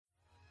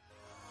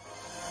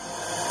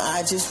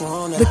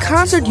The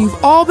concert you've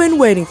all been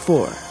waiting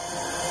for.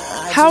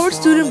 Howard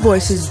Student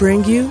Voices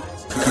bring you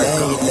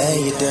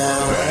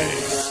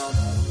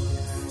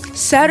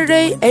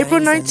Saturday, April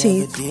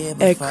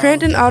 19th at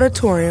Cranton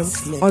Auditorium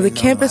on the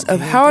campus of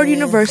Howard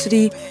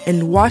University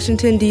in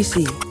Washington,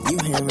 D.C.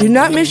 Do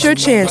not miss your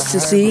chance to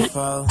see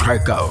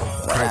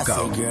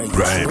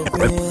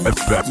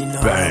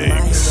Bang.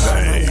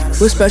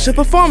 with special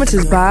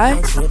performances by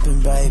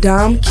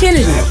Dom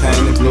Kennedy,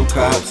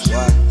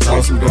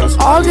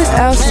 August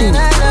Alsina,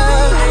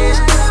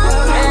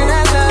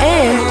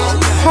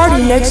 and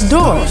Party Next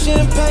Door.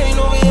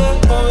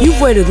 You've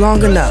waited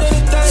long enough.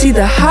 See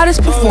the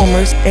hottest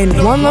performers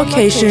in one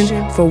location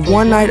for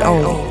one night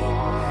only.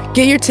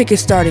 Get your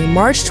tickets starting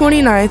March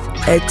 29th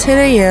at 10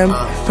 a.m.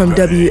 from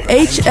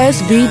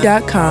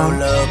WHSV.com,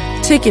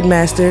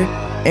 Ticketmaster,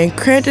 and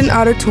Cranton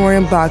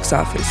Auditorium box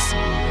office.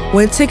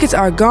 When tickets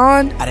are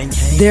gone,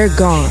 they're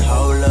gone.